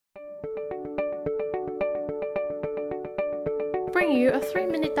bring you a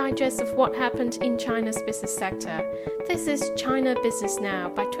 3-minute digest of what happened in China's business sector. This is China Business Now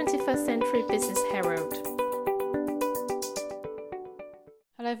by 21st Century Business Herald.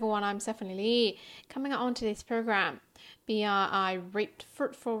 Hello everyone, I'm Stephanie Lee. Coming on today's program, BRI reaped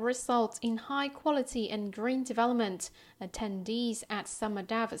fruitful results in high quality and green development, attendees at Summer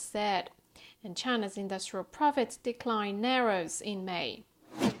Davos said. And China's industrial profit decline narrows in May.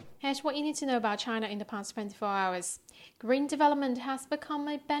 Here's what you need to know about China in the past 24 hours. Green development has become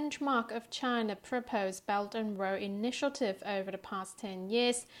a benchmark of China's proposed Belt and Road Initiative over the past 10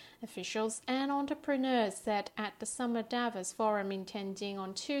 years, officials and entrepreneurs said at the Summer Davos Forum in Tianjin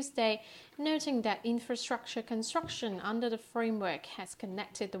on Tuesday, noting that infrastructure construction under the framework has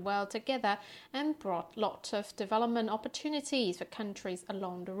connected the world together and brought lots of development opportunities for countries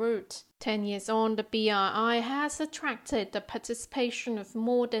along the route. 10 years on, the BRI has attracted the participation of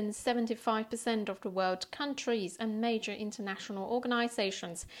more than 75% of the world's countries and major international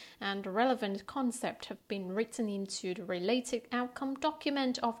organizations, and the relevant concepts have been written into the related outcome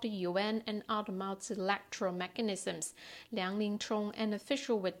document of the UN and other multilateral mechanisms. Liang Lingchong, an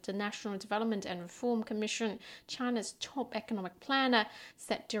official with the National Development and Reform Commission, China's top economic planner,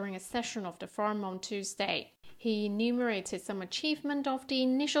 said during a session of the forum on Tuesday. He enumerated some achievement of the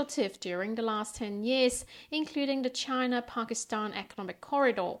initiative during the last 10 years, including the China-Pakistan Economic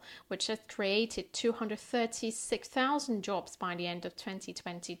Corridor, which has created 236,000 jobs by the end of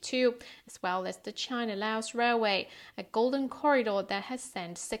 2022, as well as the China-Laos Railway, a golden corridor that has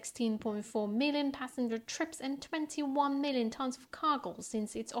sent 16.4 million passenger trips and 21 million tons of cargo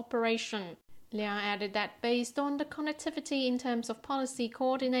since its operation. Liang added that based on the connectivity in terms of policy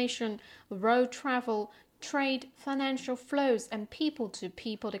coordination, road travel, trade, financial flows, and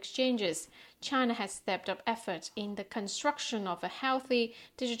people-to-people exchanges, China has stepped up effort in the construction of a healthy,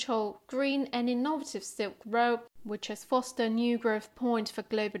 digital, green, and innovative Silk Road, which has fostered a new growth point for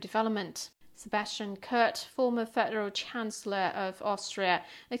global development. Sebastian Kurz, former Federal Chancellor of Austria,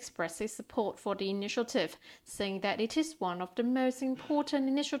 expressed his support for the initiative, saying that it is one of the most important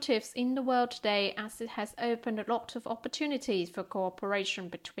initiatives in the world today as it has opened a lot of opportunities for cooperation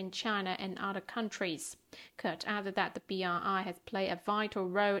between China and other countries. Kurz added that the BRI has played a vital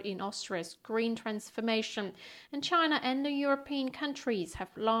role in Austria's green transformation, and China and the European countries have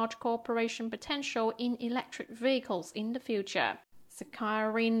large cooperation potential in electric vehicles in the future.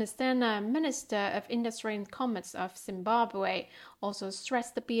 Zakaria Nnamdi, Minister of Industry and Commerce of Zimbabwe, also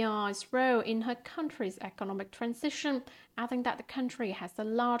stressed the BRI's role in her country's economic transition, adding that the country has a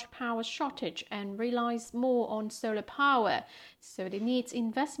large power shortage and relies more on solar power, so it needs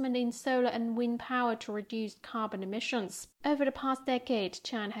investment in solar and wind power to reduce carbon emissions. Over the past decade,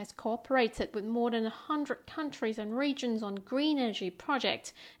 China has cooperated with more than 100 countries and regions on green energy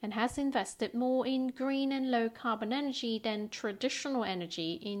projects and has invested more in green and low-carbon energy than traditional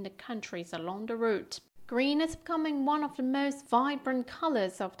energy in the countries along the route. Green is becoming one of the most vibrant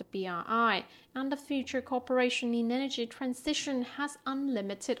colors of the BRI, and the future cooperation in energy transition has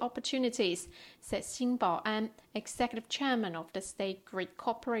unlimited opportunities, said Xin Baoan, Executive Chairman of the State Grid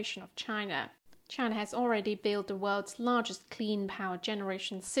Corporation of China. China has already built the world's largest clean power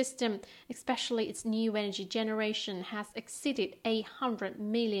generation system, especially its new energy generation has exceeded 800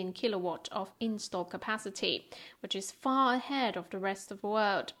 million kilowatts of installed capacity, which is far ahead of the rest of the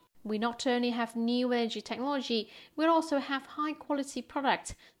world. We not only have new energy technology, we also have high-quality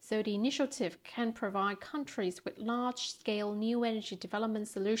products, so the initiative can provide countries with large-scale new energy development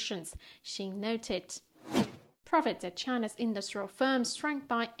solutions, Xin noted. Profits at China's industrial firms shrank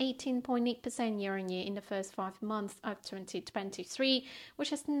by 18.8% year-on-year in the first 5 months of 2023, which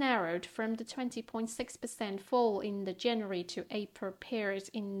has narrowed from the 20.6% fall in the January to April period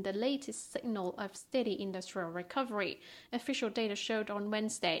in the latest signal of steady industrial recovery, official data showed on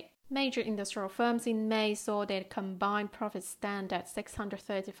Wednesday. Major industrial firms in May saw their combined profits stand at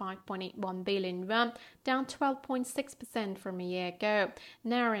 635.81 billion yuan, down 12.6% from a year ago,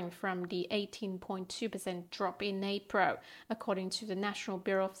 narrowing from the 18.2% drop in April, according to the National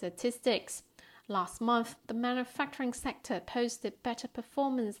Bureau of Statistics. Last month, the manufacturing sector posted better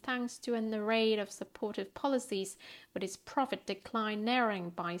performance thanks to an array of supportive policies, with its profit decline narrowing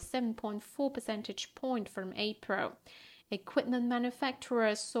by 7.4 percentage points from April. Equipment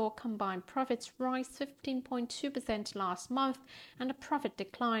manufacturers saw combined profits rise 15.2% last month, and the profit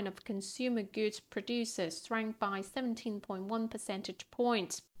decline of consumer goods producers shrank by 17.1 percentage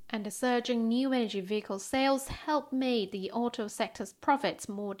points. And the surging new energy vehicle sales helped make the auto sector's profits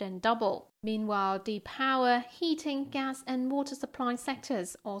more than double. Meanwhile, the power, heating, gas and water supply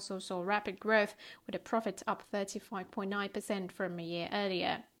sectors also saw rapid growth, with the profits up 35.9% from a year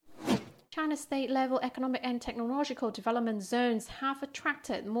earlier. China's state-level economic and technological development zones have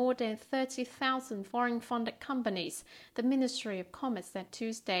attracted more than 30,000 foreign-funded companies, the Ministry of Commerce said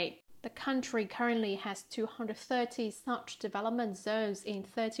Tuesday. The country currently has 230 such development zones in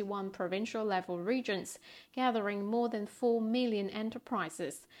 31 provincial-level regions, gathering more than 4 million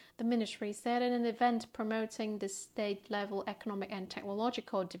enterprises. The ministry said in an event promoting the state-level economic and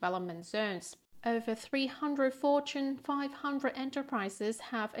technological development zones. Over 300 Fortune 500 enterprises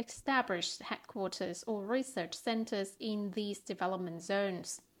have established headquarters or research centers in these development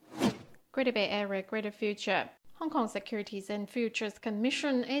zones. Greater Bay Area, Greater Future. Hong Kong Securities and Futures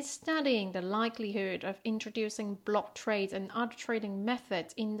Commission is studying the likelihood of introducing block trades and other trading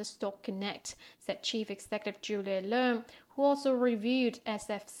methods in the Stock Connect, said Chief Executive Julia Leung, who also reviewed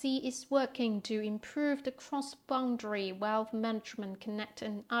SFC is working to improve the cross-boundary wealth management connect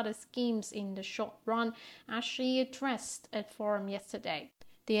and other schemes in the short run, as she addressed a forum yesterday.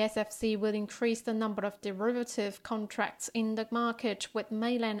 The SFC will increase the number of derivative contracts in the market with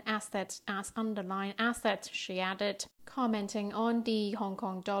mainland assets as underlying assets, she added. Commenting on the Hong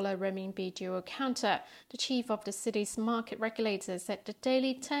Kong dollar renminbi dual counter, the chief of the city's market regulator said the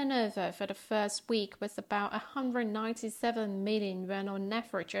daily turnover for the first week was about 197 million yuan on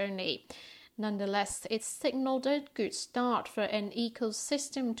average only. Nonetheless, it signaled a good start for an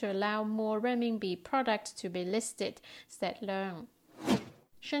ecosystem to allow more renminbi products to be listed, said Leung.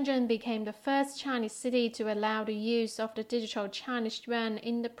 Shenzhen became the first Chinese city to allow the use of the digital Chinese yuan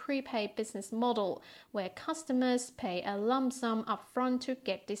in the prepaid business model, where customers pay a lump sum upfront to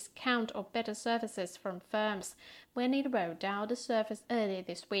get discount or better services from firms, when it rolled out the service earlier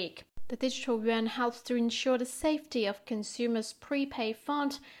this week. The digital yuan helps to ensure the safety of consumers' prepaid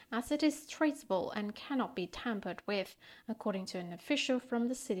fund, as it is traceable and cannot be tampered with, according to an official from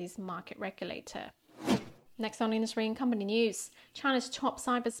the city's market regulator. Next on industry and company news, China's top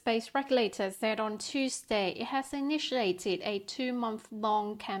cyberspace regulator said on Tuesday it has initiated a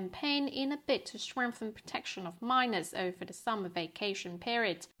 2-month-long campaign in a bid to strengthen protection of minors over the summer vacation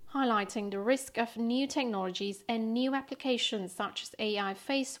period, highlighting the risk of new technologies and new applications such as AI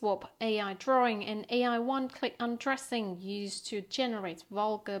face swap, AI drawing, and AI one-click undressing used to generate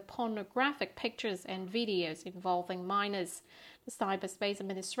vulgar pornographic pictures and videos involving minors. The Cyberspace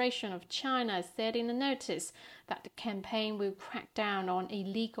Administration of China said in a notice that the campaign will crack down on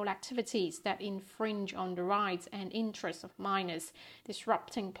illegal activities that infringe on the rights and interests of minors,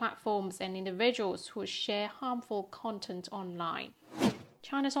 disrupting platforms and individuals who share harmful content online.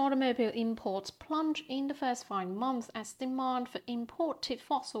 China's automobile imports plunged in the first 5 months as demand for imported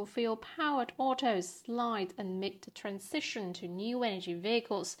fossil fuel-powered autos slid amid the transition to new energy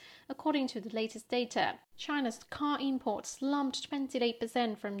vehicles, according to the latest data. China's car imports slumped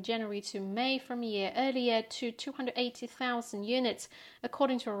 28% from January to May from a year earlier to 280,000 units,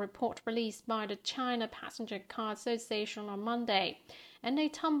 according to a report released by the China Passenger Car Association on Monday. And they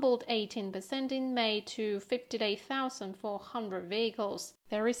tumbled 18% in May to 58,400 vehicles.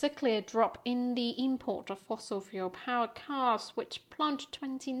 There is a clear drop in the import of fossil fuel-powered cars, which plunged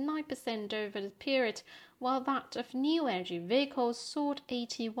 29% over the period, while that of new energy vehicles soared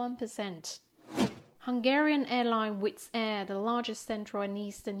 81%. Hungarian airline Wizz Air, the largest Central and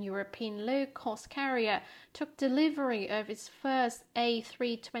Eastern European low-cost carrier, took delivery of its first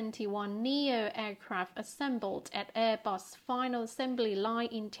A321neo aircraft assembled at Airbus' final assembly line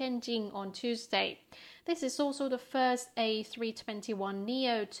in Tianjin on Tuesday. This is also the first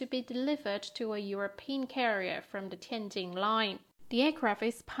A321neo to be delivered to a European carrier from the Tianjin line. The aircraft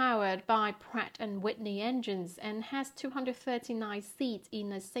is powered by Pratt & Whitney engines and has 239 seats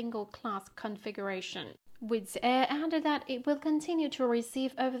in a single-class configuration. Wizz Air added that it will continue to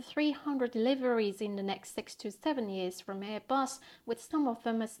receive over 300 deliveries in the next 6 to 7 years from Airbus, with some of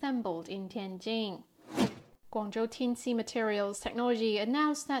them assembled in Tianjin. Guangzhou Tianqi Materials Technology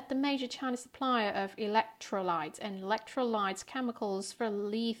announced that the major Chinese supplier of electrolytes and electrolyte chemicals for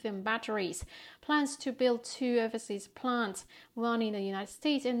lithium batteries plans to build 2 overseas plants, one in the United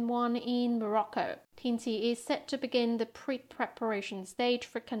States and one in Morocco. Tianqi is set to begin the pre-preparation stage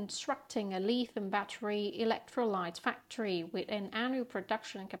for constructing a lithium battery electrolyte factory with an annual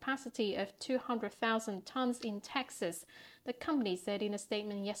production capacity of 200,000 tons in Texas, the company said in a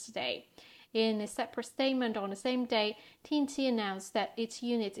statement yesterday. In a separate statement on the same day, Tianqi announced that its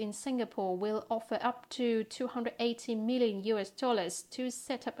unit in Singapore will offer up to $280 million to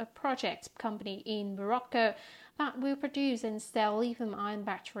set up a project company in Morocco that will produce and sell lithium-ion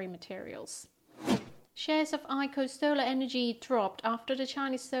battery materials. Shares of ICO Solar Energy dropped after the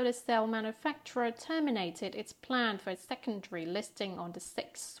Chinese solar cell manufacturer terminated its plan for a secondary listing on the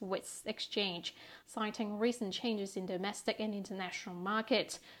SIX Swiss exchange, citing recent changes in domestic and international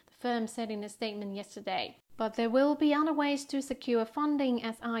markets. The firm said in a statement yesterday. But there will be other ways to secure funding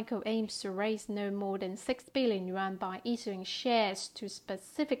as ICO aims to raise no more than 6 billion yuan by issuing shares to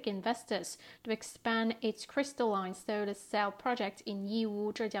specific investors to expand its crystalline solar cell project in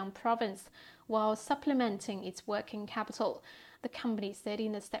Yiwu, Zhejiang province, while supplementing its working capital, the company said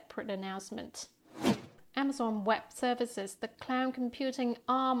in a separate announcement. Amazon Web Services, the cloud computing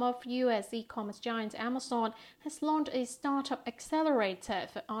arm of US e-commerce giant Amazon, has launched a startup accelerator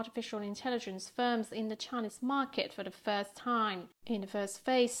for artificial intelligence firms in the Chinese market for the first time. In the first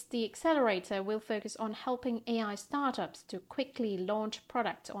phase, the accelerator will focus on helping AI startups to quickly launch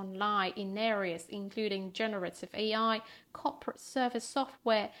products online in areas including generative AI, corporate service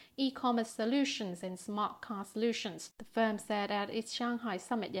software, e-commerce solutions, and smart car solutions, the firm said at its Shanghai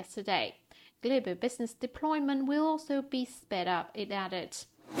summit yesterday. Global business deployment will also be sped up, it added.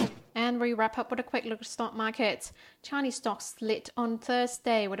 And we wrap up with a quick look at the stock market. Chinese stocks slid on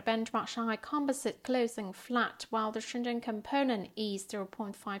Thursday with the benchmark Shanghai Composite closing flat, while the Shenzhen Component eased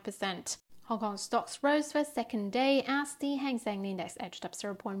 0.5%. Hong Kong stocks rose for a second day as the Hang Seng Index edged up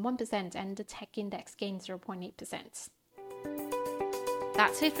 0.1% and the Tech Index gained 0.8%.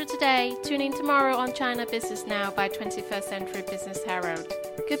 That's it for today. Tune in tomorrow on China Business Now by 21st Century Business Herald.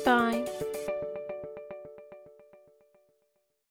 Goodbye.